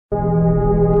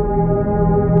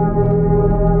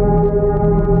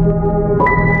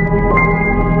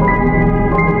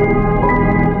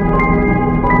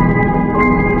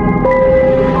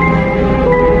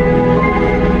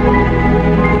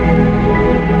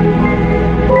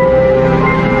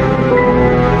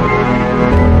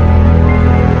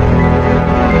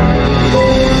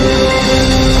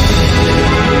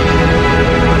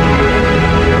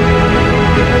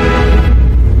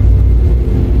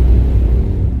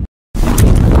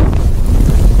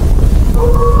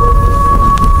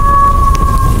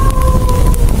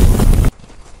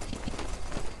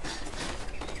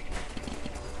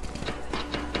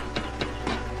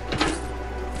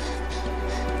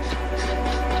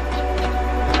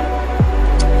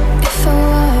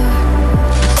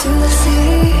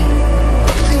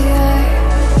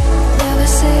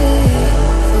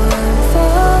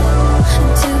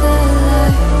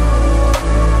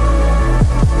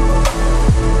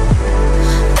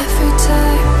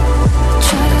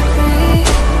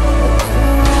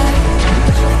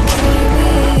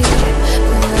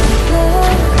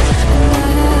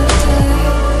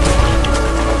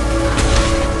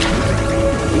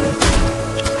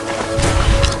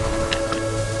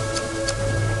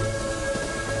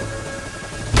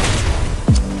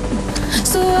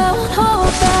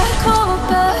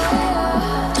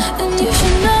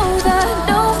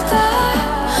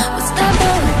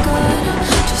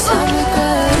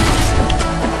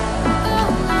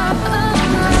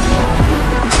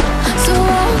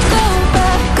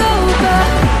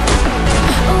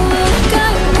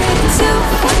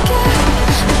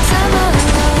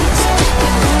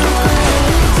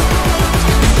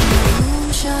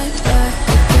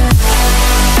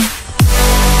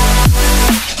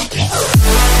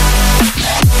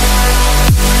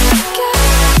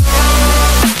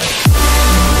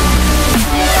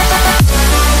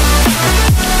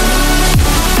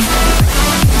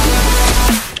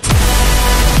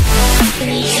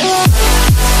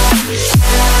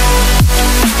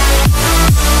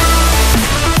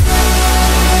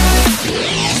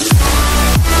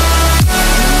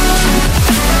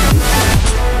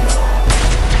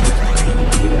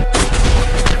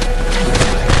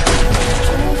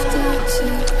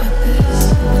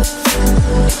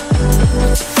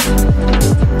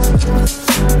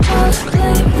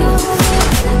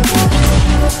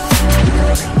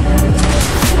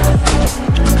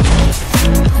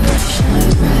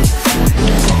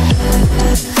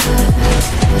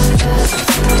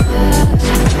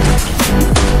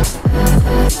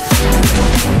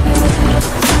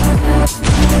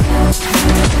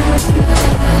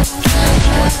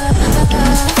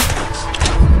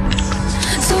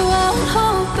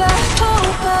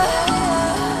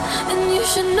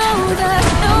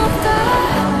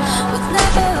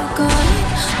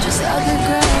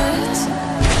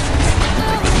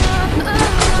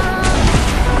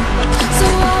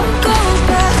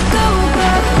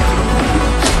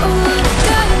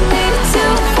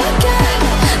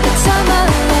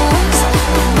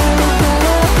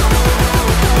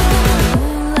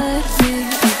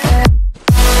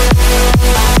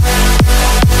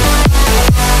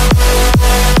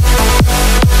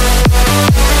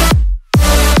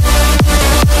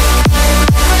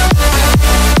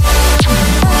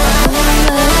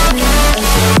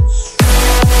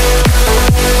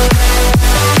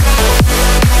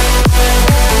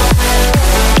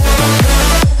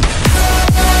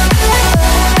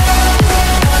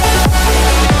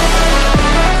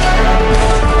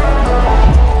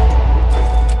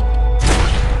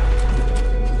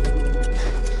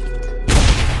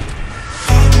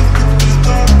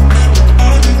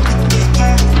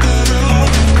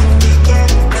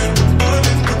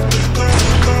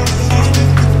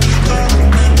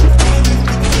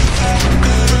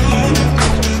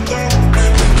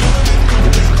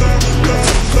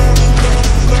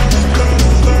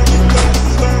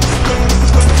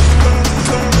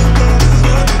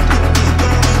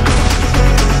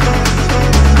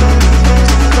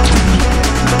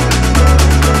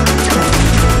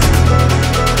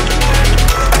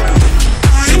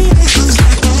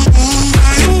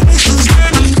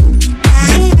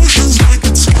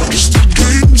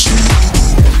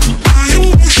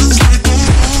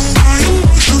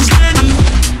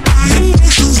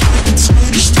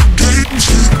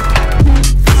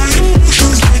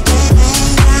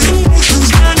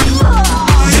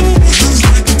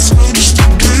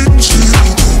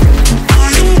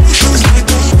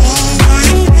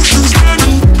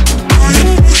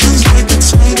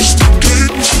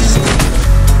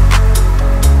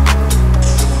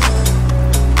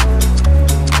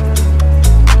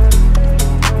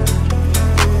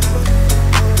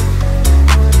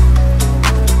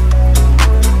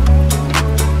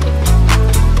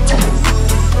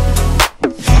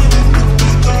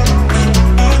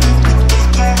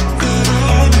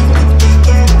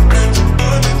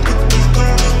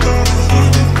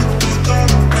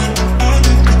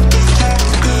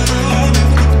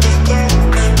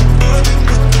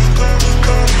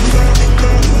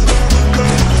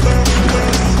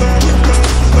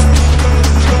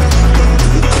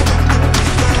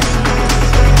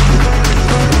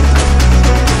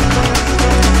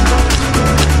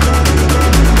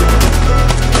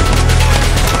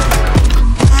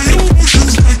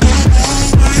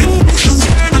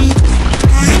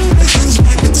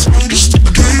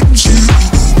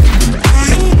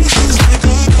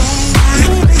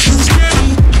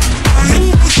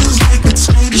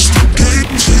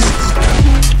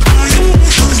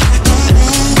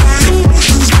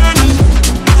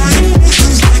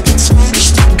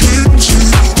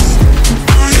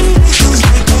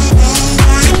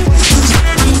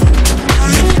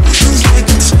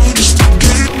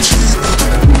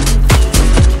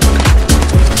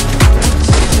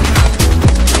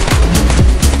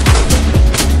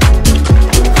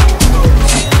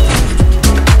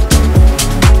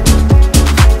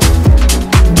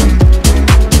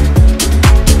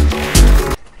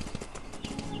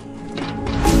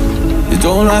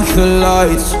the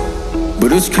lights,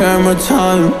 but it's camera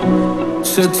time.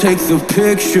 Said take the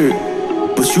picture,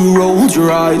 but you rolled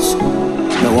your eyes.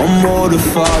 Now I'm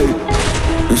mortified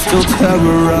and still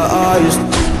terrorized.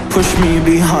 Push me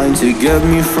behind to get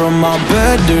me from my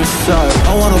better side.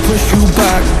 I wanna push you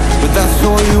back, but that's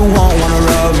all you want. Wanna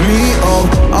rub me up,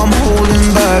 I'm holding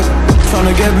back.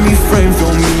 Tryna get me framed,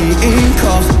 throw me in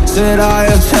cuffs. Said I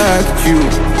attacked you,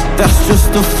 that's just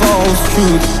a false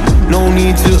truth. No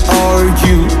need to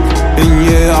argue, and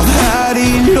yeah, I've had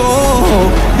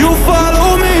enough. You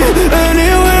follow me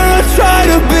anywhere I try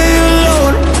to be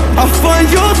alone, I find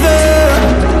you there.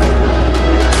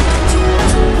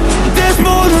 There's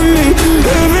more to me.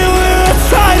 Everywhere I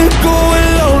try to go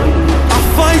alone, I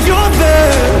find you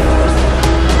there.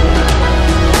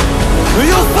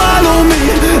 You follow me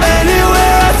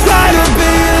anywhere I try to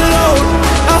be alone,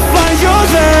 I find you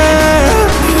there.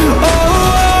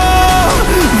 Oh,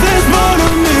 there's more to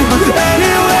me.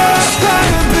 Anywhere I try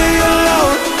to be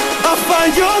alone, I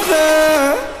find you there.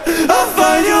 I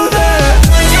find you there.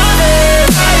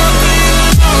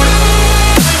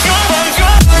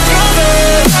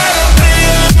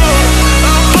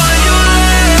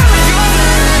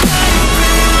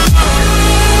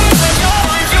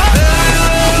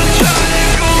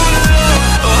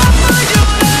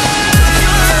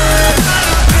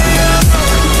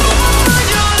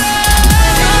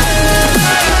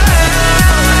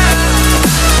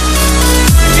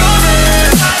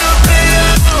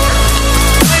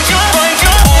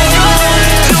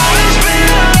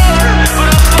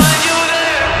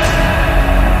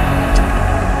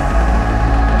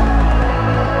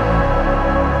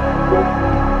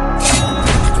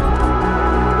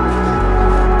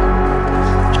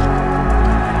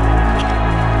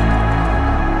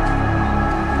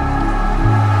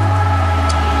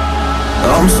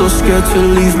 I'm so scared to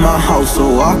leave my house,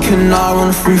 so I cannot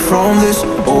run free from this.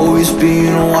 Always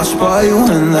being watched by you,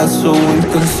 and that's so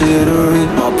inconsiderate.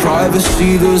 My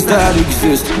privacy, does that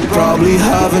exist? You probably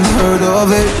haven't heard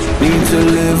of it. Need to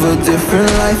live a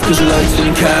different life, cause lights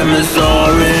and cameras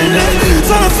are in it.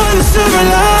 Trying to find a silver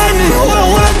lining. All I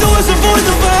wanna do is avoid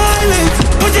the violence.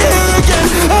 But you're here again,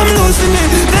 I'm losing it.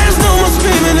 There's no more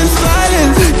screaming in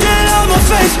silence. Get out my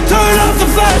face, turn off the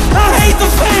flash. I hate the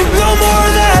fame, no more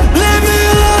of that. Leave me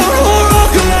alone, or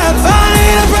I'll collapse. I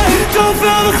need a break, don't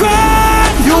feel the crack.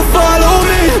 You follow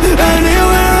me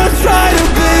anywhere I try to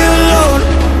be alone,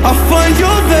 I find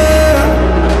you there.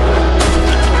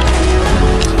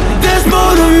 There's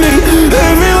more to me.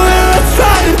 Everywhere I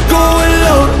try to go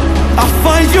alone, I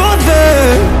find you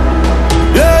there.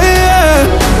 Yeah,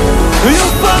 yeah. You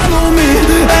follow me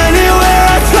anywhere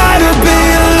I try to be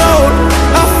alone,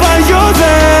 I find you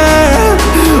there.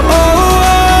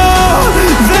 Oh,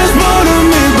 there's more to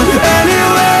me. But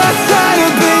anywhere I try to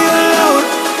be alone,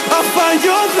 I find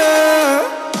you there.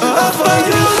 I find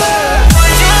you